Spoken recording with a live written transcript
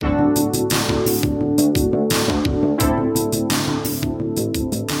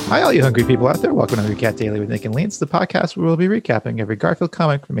Hi, all you hungry people out there. Welcome to Hungry Cat Daily with Nick and Lance, the podcast where we'll be recapping every Garfield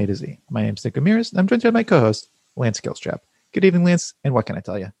comic from A to Z. My name's Nick Ramirez, and I'm joined by my co-host, Lance Gilstrap. Good evening, Lance, and what can I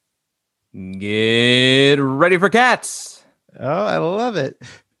tell you? Get ready for cats. Oh, I love it.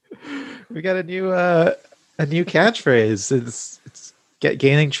 We got a new catchphrase. It's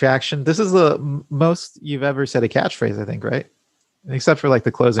gaining traction. This is the most you've ever said a catchphrase, I think, right? Except for like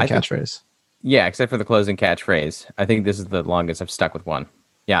the closing catchphrase. Yeah, except for the closing catchphrase. I think this is the longest I've stuck with one.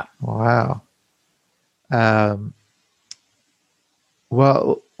 Yeah. Wow.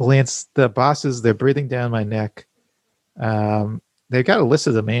 Well, Lance, the bosses, they're breathing down my neck. They've got a list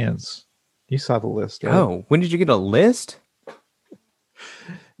of demands. You saw the list, right? Oh, when did you get a list?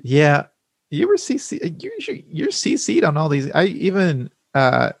 Yeah. You were you're CC'd on all these. I even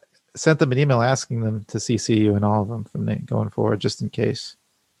sent them an email asking them to CC you in all of them from going forward, just in case.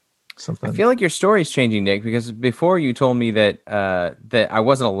 Something. I feel like your story's changing, Nick, because before you told me that I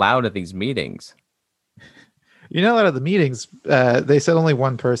wasn't allowed at these meetings. You're not allowed at the meetings. They said only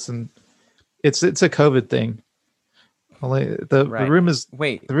one person. It's a COVID thing. Only the room is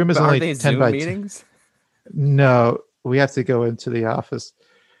the room is only 10 Zoom by meetings? 10. No, we have to go into the office.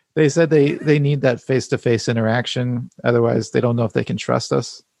 They said they need that face-to-face interaction. Otherwise, they don't know if they can trust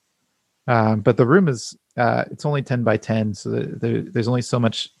us. But the room is it's only 10 by 10, so there's only so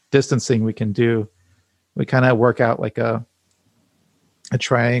much distancing we can do. We kind of work out like a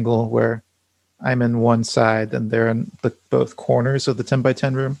triangle where I'm in one side and they're in both corners of the 10 by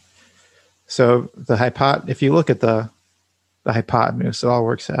 10 room. So if you look at the hypotenuse, it all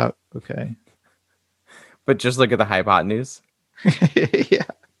works out okay. But just look at the hypotenuse. Yeah.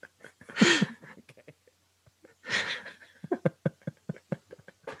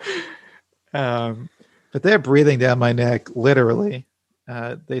 But they're breathing down my neck, literally.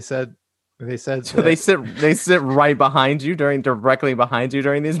 They said. So they sit right behind you directly behind you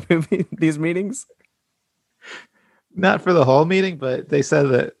during these meetings. Not for the whole meeting, but they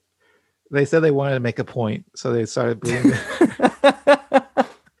said they wanted to make a point, so they started breathing.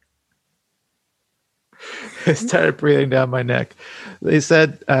 They started breathing down my neck. They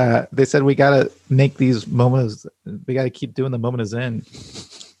said we gotta make these moments. We gotta keep doing the moment of Zen.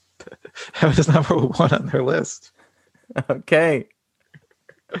 That was number one on their list. Okay.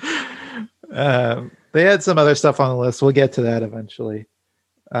 They had some other stuff on the list. We'll get to that eventually.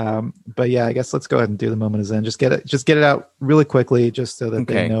 But yeah, I guess let's go ahead and do the moment of Zen. Just get it out really quickly, just so that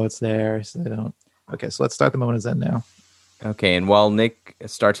they know it's there. So they don't. Okay, so let's start the moment of Zen now. Okay, and while Nick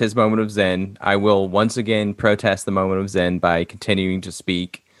starts his moment of Zen, I will once again protest the moment of Zen by continuing to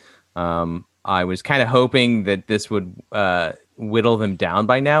speak. I was kind of hoping that this would whittle them down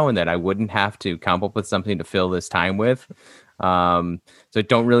by now and that I wouldn't have to come up with something to fill this time with. So I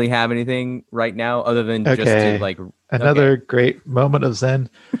don't really have anything right now other than just to like... Another great moment of Zen.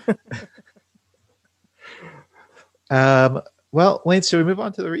 Well, Lance, should we move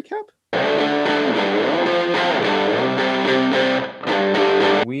on to the recap?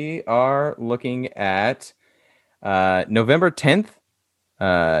 We are looking at November 10th,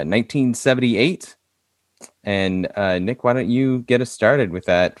 1978. And Nick, why don't you get us started with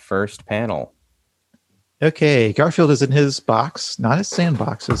that first panel? Okay, Garfield is in his box, not his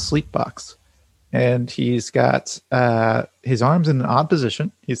sandbox, his sleep box. And he's got his arms in an odd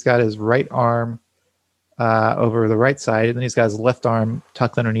position. He's got his right arm over the right side, and then he's got his left arm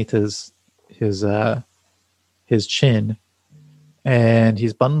tucked underneath his chin. And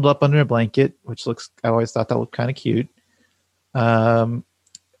he's bundled up under a blanket, which I always thought that looked kind of cute.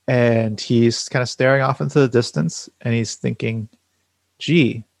 And he's kind of staring off into the distance, and he's thinking,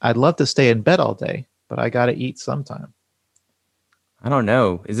 gee, I'd love to stay in bed all day, but I got to eat sometime. I don't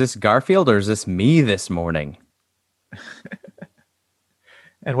know. Is this Garfield or is this me this morning?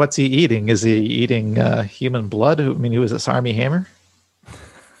 And what's he eating? Is he eating human blood? I mean, who is this, Army Hammer?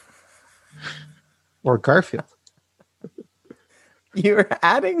 Or Garfield? You're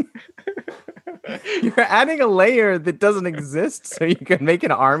adding a layer that doesn't exist so you can make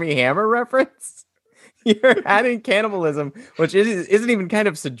an Army Hammer reference? You're adding cannibalism, which isn't even kind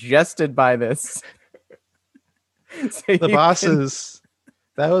of suggested by this. So the bosses,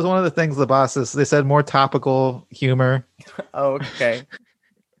 that was one of the things the bosses, they said more topical humor. Oh, okay.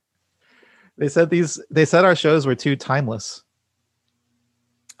 They said our shows were too timeless.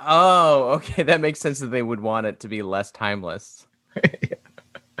 Oh, okay. That makes sense that they would want it to be less timeless.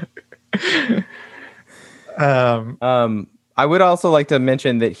 I would also like to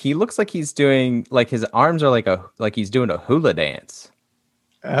mention that he looks like he's doing, like his arms are like he's doing a hula dance.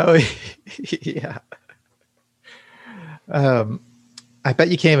 Oh, yeah. I bet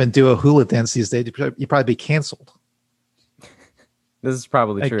you can't even do a hula dance these days. You'd probably be canceled. This is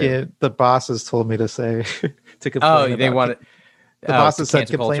probably true. Again, the bosses told me to say to Oh, complain they about. want it. The Oh, bosses to said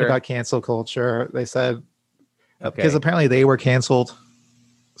cancel complain culture. about cancel culture. They said because Okay. apparently they were canceled,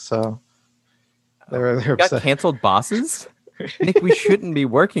 so they're We got upset. canceled bosses? Nick, we shouldn't be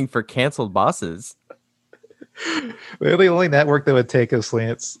working for canceled bosses. They're the only network that would take us,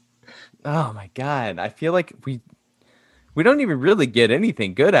 Lance. Oh my god. I feel like we don't even really get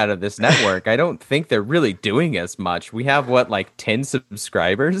anything good out of this network. I don't think they're really doing as much. We have what, like 10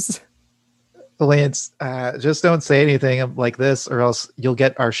 subscribers? Lance, just don't say anything like this, or else you'll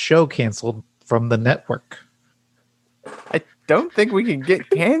get our show canceled from the network. I don't think we can get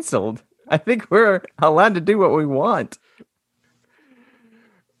canceled. I think we're allowed to do what we want.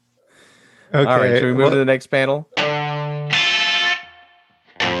 Okay. All right, should we move to the next panel?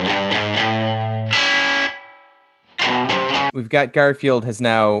 We've got Garfield has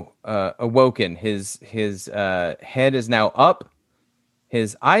now awoken. His head is now up.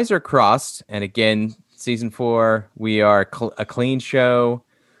 His eyes are crossed. And again, season 4, we are a clean show.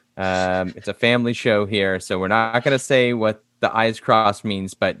 It's a family show here, so we're not going to say what the eyes crossed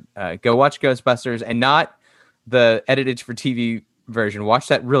means. But go watch Ghostbusters, and not the edited for TV version. Watch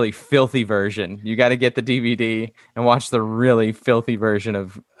that really filthy version. You got to get the DVD and watch the really filthy version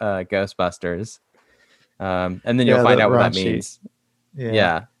of Ghostbusters. And then you'll find out what that means.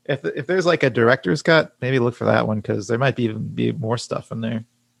 Yeah. If there's like a director's cut, maybe look for that one, because there might be more stuff in there.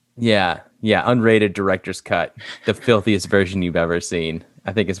 Yeah. Unrated director's cut, the filthiest version you've ever seen.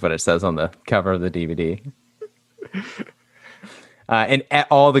 I think is what it says on the cover of the DVD. And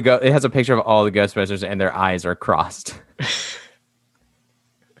it has a picture of all the Ghostbusters, and their eyes are crossed.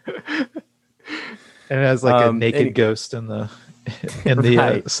 And it has like a naked ghost in the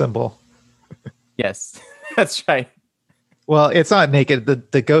Right. symbol. Yes, that's right. Well, it's not naked.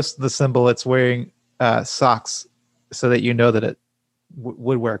 The ghost in the symbol, it's wearing socks, so that you know that it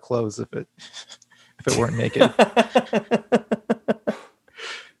would wear clothes if it weren't naked.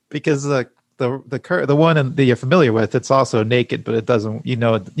 Because the one that you're familiar with, it's also naked, but it doesn't. You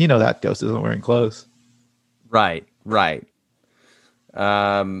know that ghost isn't wearing clothes. Right.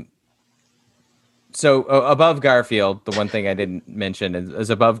 So above Garfield, the one thing I didn't mention is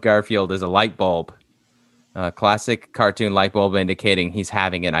above Garfield is a light bulb, classic cartoon light bulb indicating he's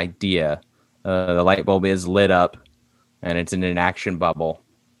having an idea. The light bulb is lit up, and it's in an action bubble.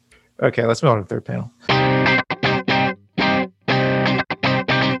 Okay, let's move on to the third panel.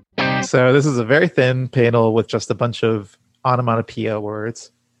 So this is a very thin panel with just a bunch of onomatopoeia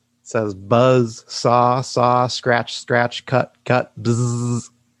words. It says buzz, saw, scratch, cut, bzzz.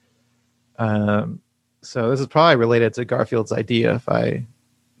 So this is probably related to Garfield's idea, if I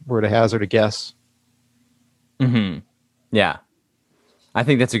were to hazard a guess. Mm-hmm. Yeah. I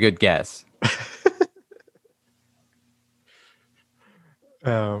think that's a good guess.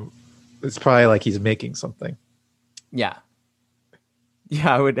 It's probably like he's making something. Yeah.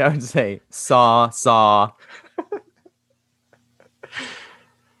 Yeah, I would say saw.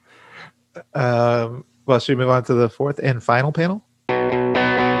 Well, should we move on to the fourth and final panel?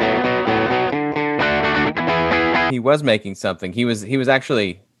 He was making something. He was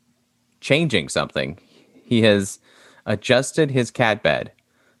actually changing something. He has adjusted his cat bed.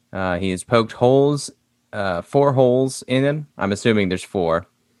 He has poked holes, 4 holes in him. I'm assuming there's 4.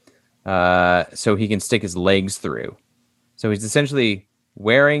 So he can stick his legs through. So he's essentially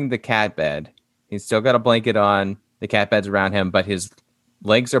wearing the cat bed. He's still got a blanket on. The cat bed's around him, but his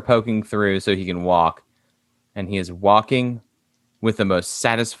legs are poking through so he can walk. And he is walking with the most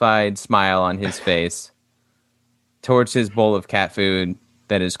satisfied smile on his face towards his bowl of cat food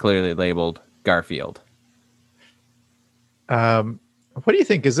that is clearly labeled Garfield. What do you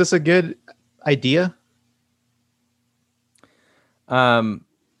think? Is this a good idea?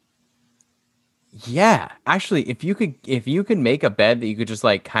 Yeah, actually, if you could make a bed that you could just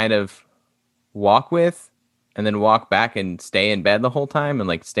like kind of walk with, and then walk back and stay in bed the whole time and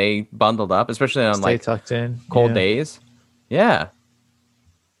like stay bundled up, especially on Stay like tucked in, cold days. Yeah,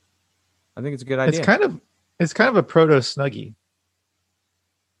 I think it's a good idea. It's kind of a proto Snuggie.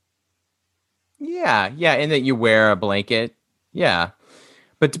 Yeah, and that you wear a blanket. Yeah,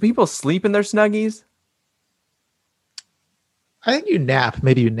 but do people sleep in their Snuggies? I think you nap.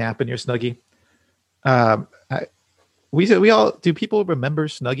 Maybe you nap in your Snuggie. We all do. People remember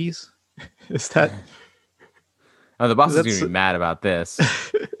Snuggies? Is that? Oh, the boss is going to be mad about this.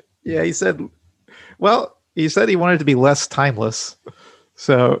 Yeah, he said. Well, he said he wanted to be less timeless.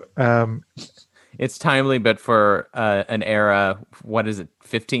 So it's timely, but for an era. What is it?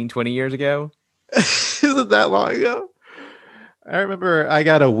 15, 20 years ago? Isn't that long ago? I remember I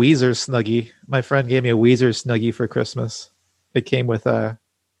got a Weezer Snuggie. My friend gave me a Weezer Snuggie for Christmas. it came with I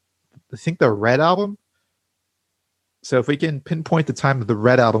think the Red album. So if we can pinpoint the time that the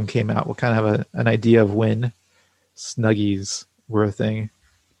Red album came out, we'll kind of have an idea of when Snuggies were a thing.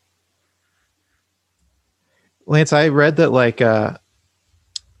 Lance, I read that like the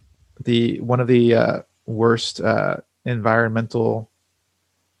one of the worst environmental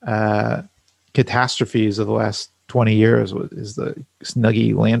catastrophes of the last 20 years is the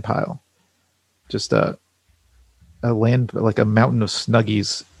Snuggie land pile. Just a land, like a mountain of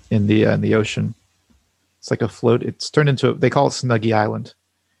Snuggies in the ocean. It's like a float. It's turned into, they call it Snuggie Island.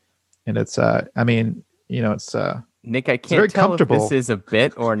 And it's, I mean, you know, it's, Nick, I can't tell if this is a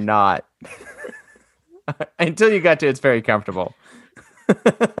bit or not. Until you got to it's very comfortable.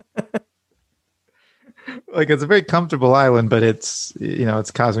 Like, it's a very comfortable island, but it's, you know,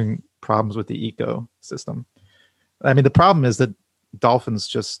 it's causing problems with the ecosystem. I mean, the problem is that dolphins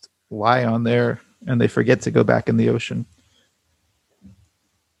just lie on there and they forget to go back in the ocean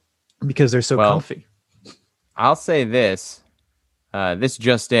because they're so comfy. I'll say this. This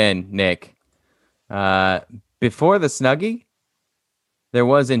just in, Nick. Before the Snuggie, there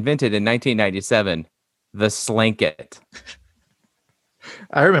was invented in 1997 the Slanket.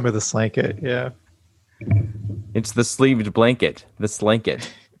 I remember the Slanket, yeah. It's the sleeved blanket, the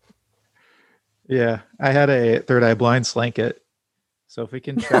Slanket. Yeah, I had a Third Eye Blind Slanket. So if we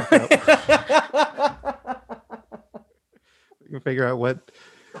can track out, we can figure out what.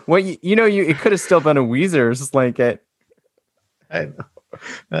 Well, you know, it could have still been a Weezer Slanket. I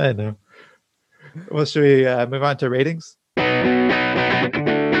know. Well, should we move on to ratings?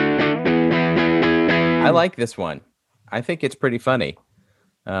 I like this one. I think it's pretty funny.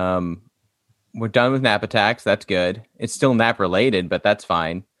 We're done with nap attacks. That's good. It's still nap related, but that's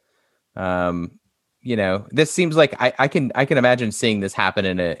fine. You know, this seems like I can imagine seeing this happen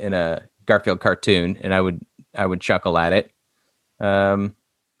in a Garfield cartoon, and I would chuckle at it.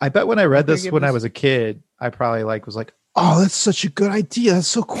 I bet when I read this when I was a kid, I probably was like, "Oh, that's such a good idea. That's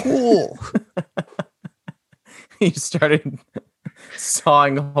so cool." You started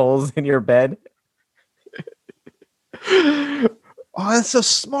sawing holes in your bed. Oh, that's so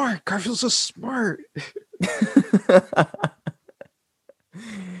smart. Garfield's so smart.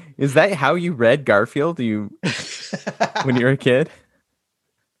 Is that how you read Garfield? When you were a kid?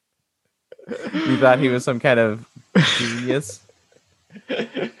 You thought he was some kind of genius?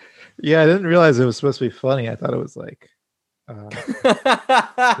 Yeah, I didn't realize it was supposed to be funny. I thought it was like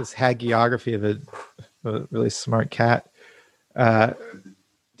this hagiography of a really smart cat.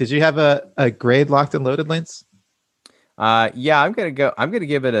 Did you have a grade locked and loaded, Lance? Yeah, I'm gonna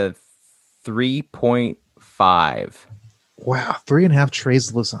give it a 3.5. Wow, 3.5 trays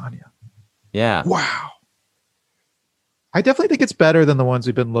of lasagna. Yeah. Wow. I definitely think it's better than the ones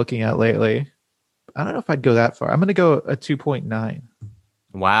we've been looking at lately. I don't know if I'd go that far. I'm gonna go a 2.9.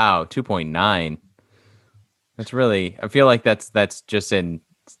 Wow, 2.9. That's really. I feel like that's just in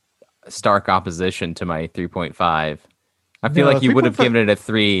stark opposition to my 3.5. I feel like you would have given it a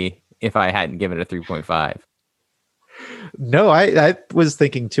 3 if I hadn't given it a 3.5. No, I was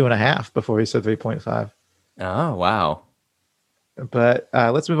thinking 2.5 before you said 3.5. Oh, wow. But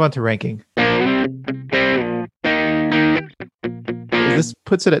let's move on to ranking. This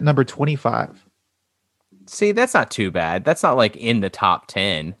puts it at number 25. See, that's not too bad. That's not like in the top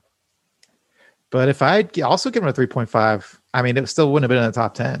 10. But if I'd also given it a 3.5, I mean, it still wouldn't have been in the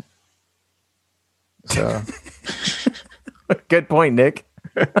top 10. So, good point, Nick.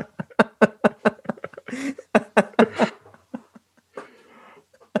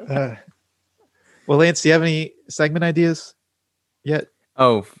 Well, Lance, do you have any segment ideas yet?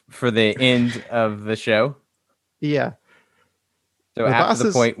 Oh, for the end of the show? Yeah. So after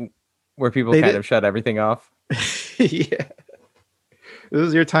the point where people kind of shut everything off? Yeah. This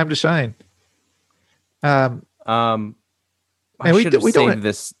is your time to shine. I should have saved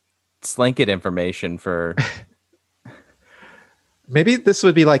this Slanket information for... Maybe this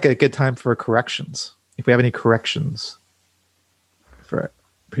would be like a good time for corrections. If we have any corrections for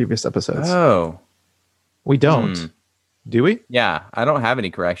previous episodes. Oh. We don't. Do we? Yeah, I don't have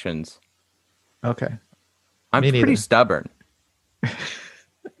any corrections. Okay. I'm pretty stubborn.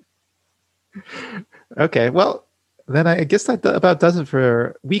 Okay, well, then I guess that about does it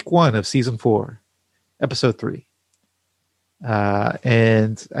for week 1 of season 4, episode 3.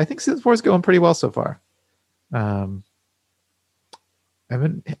 And I think season 4 is going pretty well so far. I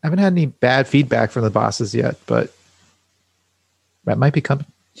haven't had any bad feedback from the bosses yet, but that might be coming.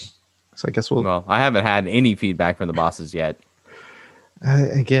 So I guess Well, I haven't had any feedback from the bosses yet.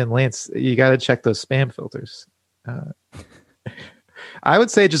 Again, Lance, you got to check those spam filters. I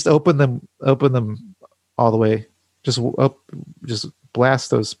would say just open them all the way just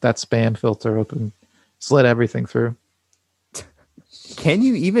blast that spam filter open. Just let everything through. Can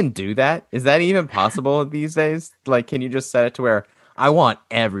you even do that? Is that even possible these days? Like, can you just set it to where I want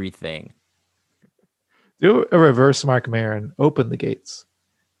everything? Do a reverse Mark Maron. Open the gates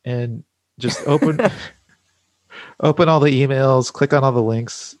and just open open all the emails. Click on all the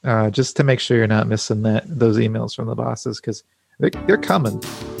links, just to make sure you're not missing those emails from the bosses, because they're coming.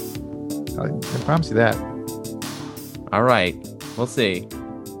 I promise you that. All right, we'll see.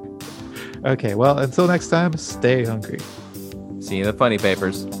 Okay, well, until next time, stay hungry. See you in the funny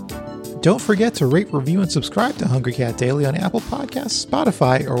papers. Don't forget to rate, review, and subscribe to Hungry Cat Daily on Apple Podcasts,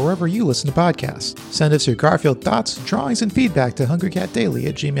 Spotify, or wherever you listen to podcasts. Send us your Garfield thoughts, drawings, and feedback to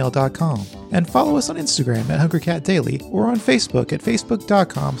hungrycatdaily@gmail.com. And follow us on Instagram at hungrycatdaily or on Facebook at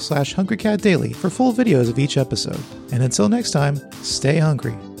facebook.com/hungrycatdaily for full videos of each episode. And until next time, stay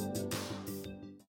hungry.